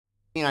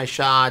I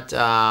shot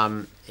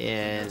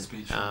That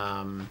speech.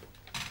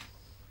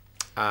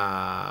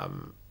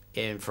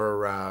 in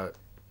for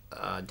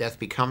Death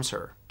Becomes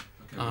Her,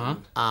 Okay, very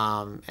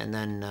Uh-huh. good.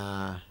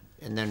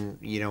 and then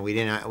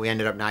we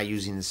ended up not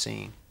using the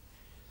scene,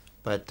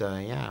 but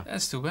yeah,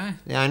 That's too bad.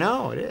 I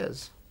know it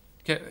is.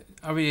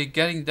 Are we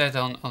getting that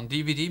on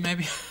DVD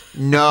maybe?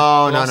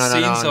 No, no, Lost no, no,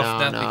 scenes no, of no,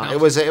 That no.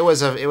 Becomes.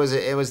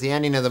 It was the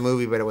ending of the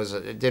movie, but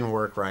it didn't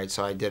work right,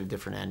 so I did a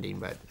different ending.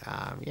 But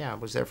yeah, I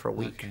was there for a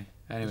week. Okay.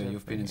 Anyway,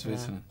 you've been in Yeah.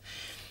 Switzerland.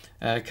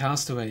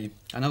 Castaway.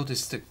 I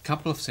noticed a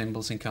couple of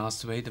symbols in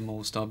Castaway. The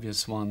most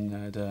obvious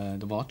one,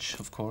 the watch,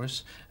 of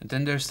course, and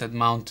then there's that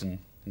mountain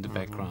in the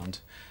background.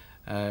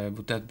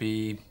 Would that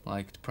be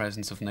like the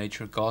presence of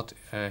nature, God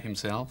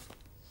himself?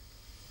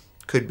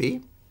 Could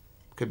be,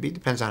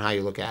 depends on how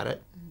you look at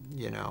it.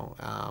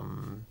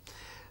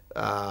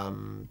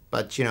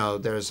 But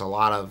there's a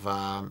lot of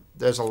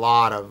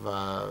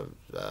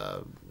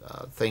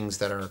things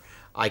that are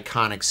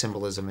iconic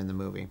symbolism in the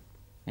movie.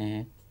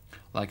 Hmm.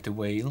 Like the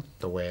whale.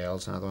 The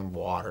whales, another one.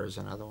 Water's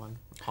another one.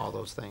 All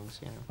those things.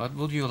 What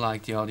would you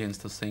like the audience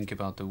to think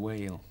about the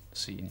whale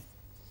scene?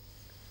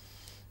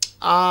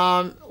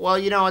 Well,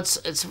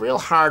 it's real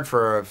hard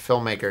for a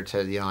filmmaker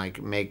to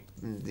make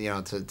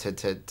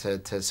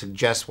to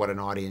suggest what an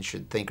audience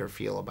should think or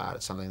feel about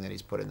it, something that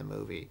he's put in the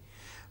movie.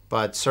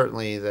 But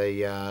certainly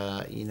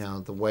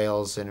the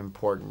whale's an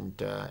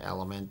important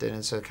element, and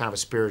it's a kind of a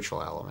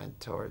spiritual element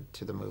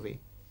to the movie.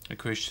 A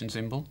Christian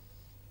symbol?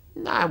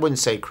 No, I wouldn't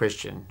say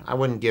Christian. I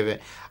wouldn't give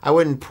it. I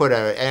wouldn't put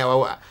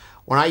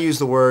when I use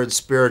the word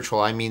spiritual,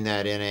 I mean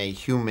that in a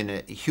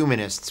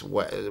humanist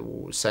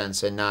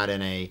sense and not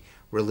in a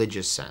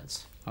religious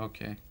sense.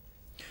 Okay.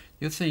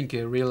 You think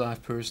a real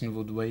life person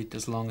would wait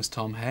as long as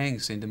Tom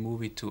Hanks in the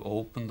movie to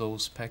open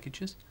those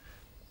packages?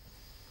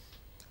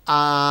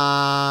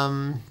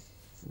 I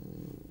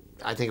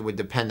think it would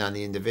depend on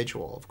the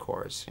individual, of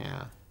course.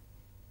 Yeah.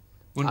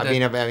 Wouldn't I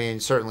mean,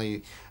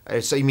 certainly.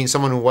 So you mean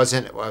someone who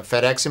wasn't a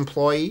FedEx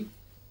employee?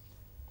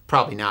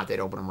 Probably not.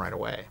 They'd open them right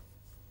away.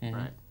 Mhm.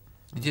 Right.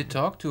 Did you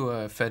talk to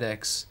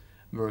FedEx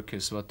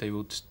workers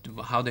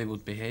how they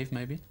would behave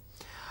maybe?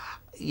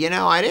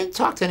 I didn't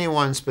talk to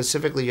anyone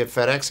specifically at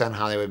FedEx on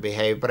how they would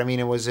behave, but I mean,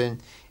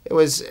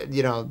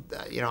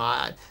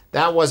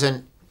 that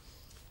wasn't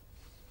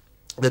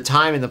the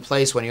time and the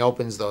place when he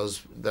opens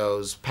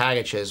those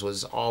packages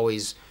was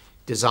always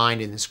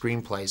designed in the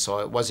screenplay. So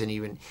it wasn't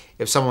even,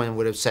 if someone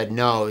would have said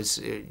no,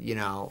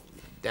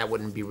 that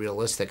wouldn't be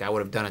realistic. I would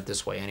have done it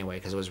this way anyway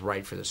because it was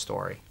right for the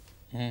story.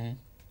 Hmm.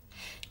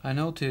 I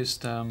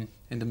noticed in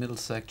the middle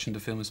section the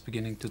film is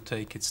beginning to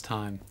take its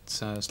time.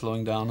 It's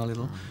slowing down a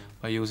little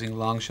by using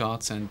long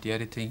shots and the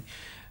editing.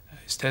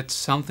 Is that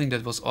something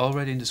that was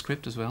already in the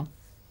script as well?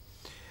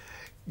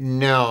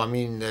 No, I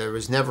mean there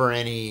was never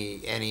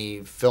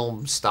any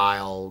film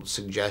style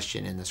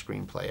suggestion in the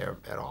screenplay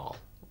at all,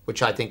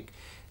 which I think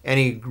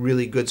any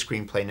really good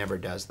screenplay never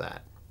does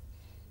that.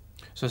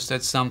 So is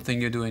that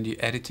something you do in the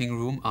editing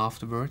room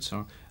afterwards,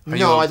 or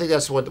No, I think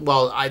that's what.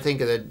 Well, I think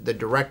the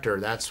director.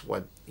 That's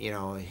what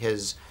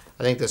his.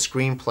 I think the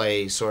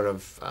screenplay sort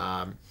of.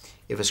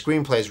 If a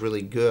screenplay is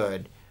really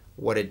good,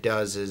 what it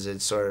does is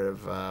it sort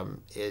of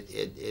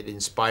it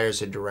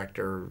inspires a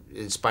director,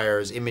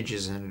 inspires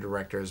images in a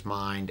director's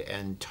mind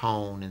and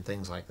tone and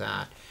things like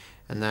that,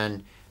 and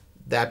then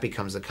that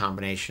becomes the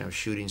combination of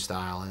shooting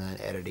style and then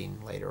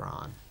editing later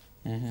on.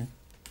 Hmm.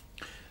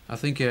 I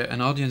think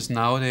an audience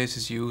nowadays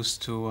is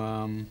used to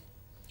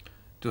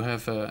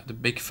have the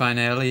big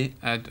finale,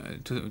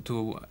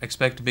 to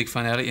expect the big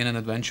finale in an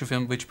adventure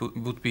film, which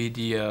would be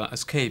the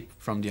escape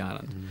from the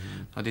island.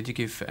 Mm-hmm. Did you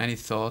give any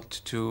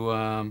thought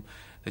to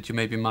that you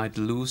maybe might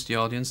lose the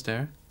audience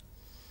there?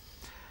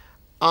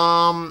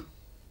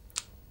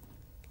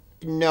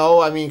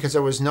 No, I mean, because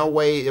there was no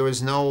way,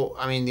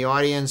 I mean, the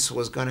audience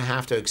was going to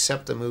have to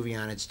accept the movie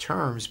on its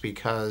terms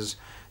because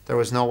there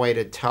was no way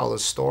to tell the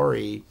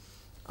story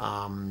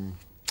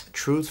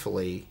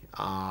truthfully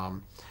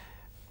and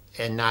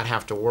not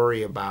have to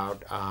worry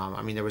about,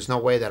 I mean, there was no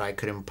way that I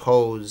could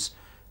impose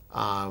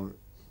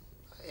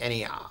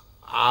any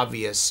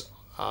obvious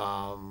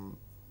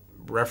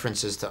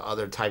references to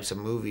other types of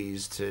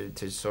movies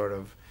to sort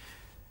of,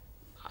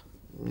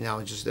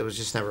 it was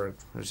just never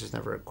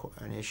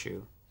an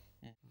issue.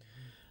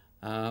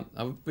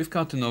 We've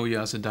got to know you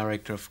as a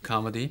director of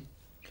comedy,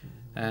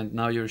 and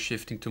now you're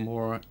shifting to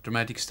more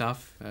dramatic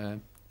stuff,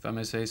 if I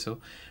may say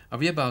so. Are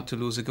we about to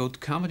lose a good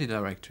comedy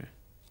director?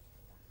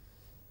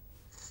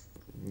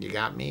 You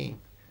got me.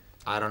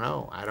 I don't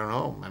know.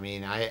 I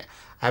mean, I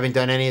haven't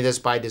done any of this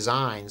by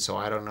design, so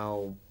I don't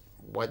know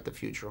what the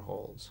future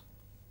holds.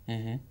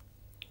 Mm-hmm.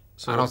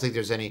 So I don't think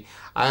there's any.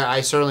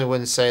 I certainly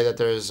wouldn't say that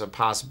there's a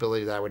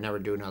possibility that I would never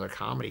do another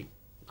comedy.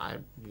 I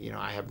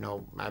have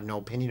no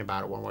opinion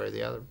about it one way or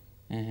the other.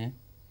 Mm-hmm.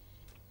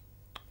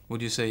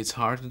 Would you say it's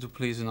harder to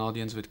please an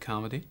audience with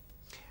comedy?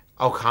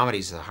 Oh,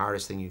 comedy's the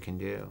hardest thing you can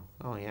do.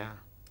 Oh yeah.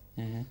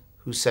 Mm-hmm.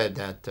 Who said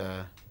that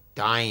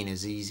dying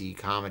is easy,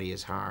 comedy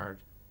is hard?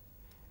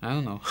 I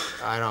don't know.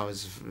 I know, it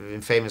was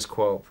a famous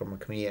quote from a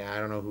comedian. I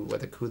don't know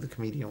who the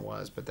comedian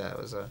was, but that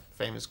was a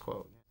famous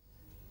quote.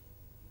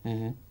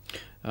 Hmm.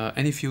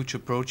 Any future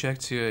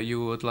projects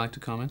you would like to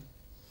comment?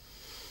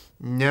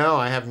 No,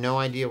 I have no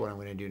idea what I'm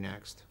going to do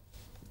next.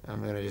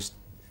 I'm going to just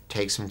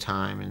take some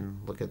time and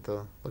look at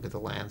the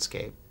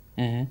landscape.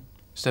 Hmm.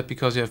 Is that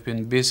because you have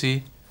been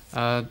busy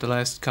the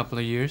last couple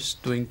of years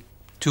doing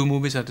 2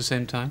 movies at the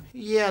same time?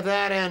 Yeah,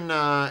 that, and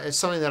it's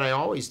something that I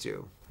always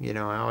do. You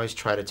know, I always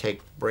try to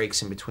take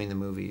breaks in between the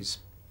movies,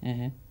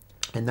 Hmm.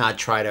 and not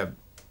try to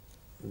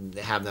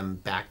have them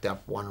backed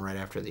up one right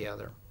after the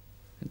other.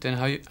 And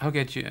then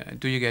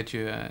do you get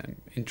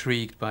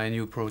intrigued by a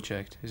new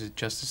project? Is it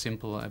just a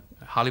simple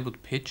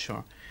Hollywood pitch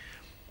or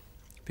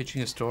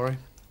pitching a story?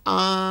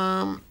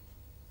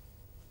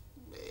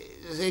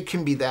 It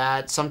can be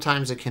that.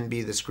 Sometimes it can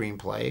be the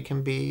screenplay. It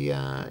can be,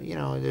 you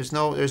know, there's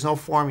no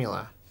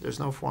formula. There's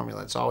no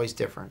formula. It's always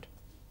different.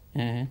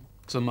 Hmm.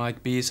 So it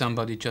might be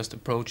somebody just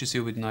approaches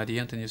you with an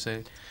idea and then you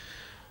say,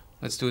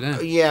 let's do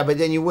that. Yeah, but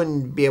then you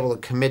wouldn't be able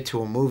to commit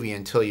to a movie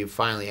until you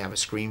finally have a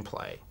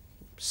screenplay.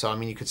 So, I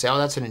mean, you could say, oh,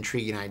 that's an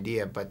intriguing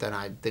idea, but then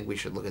I think we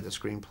should look at the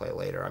screenplay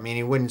later. I mean,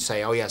 you wouldn't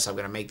say, oh, yes, I'm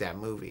going to make that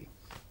movie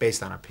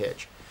based on a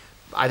pitch.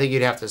 I think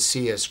you'd have to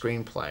see a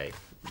screenplay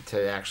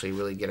to actually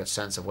really get a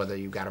sense of whether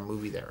you've got a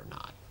movie there or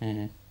not.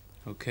 Hmm.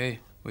 Okay,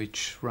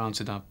 which rounds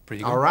it up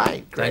pretty good. All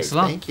right, great. Thanks a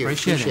lot. Thank you.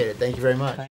 Appreciate it. Thank you very much.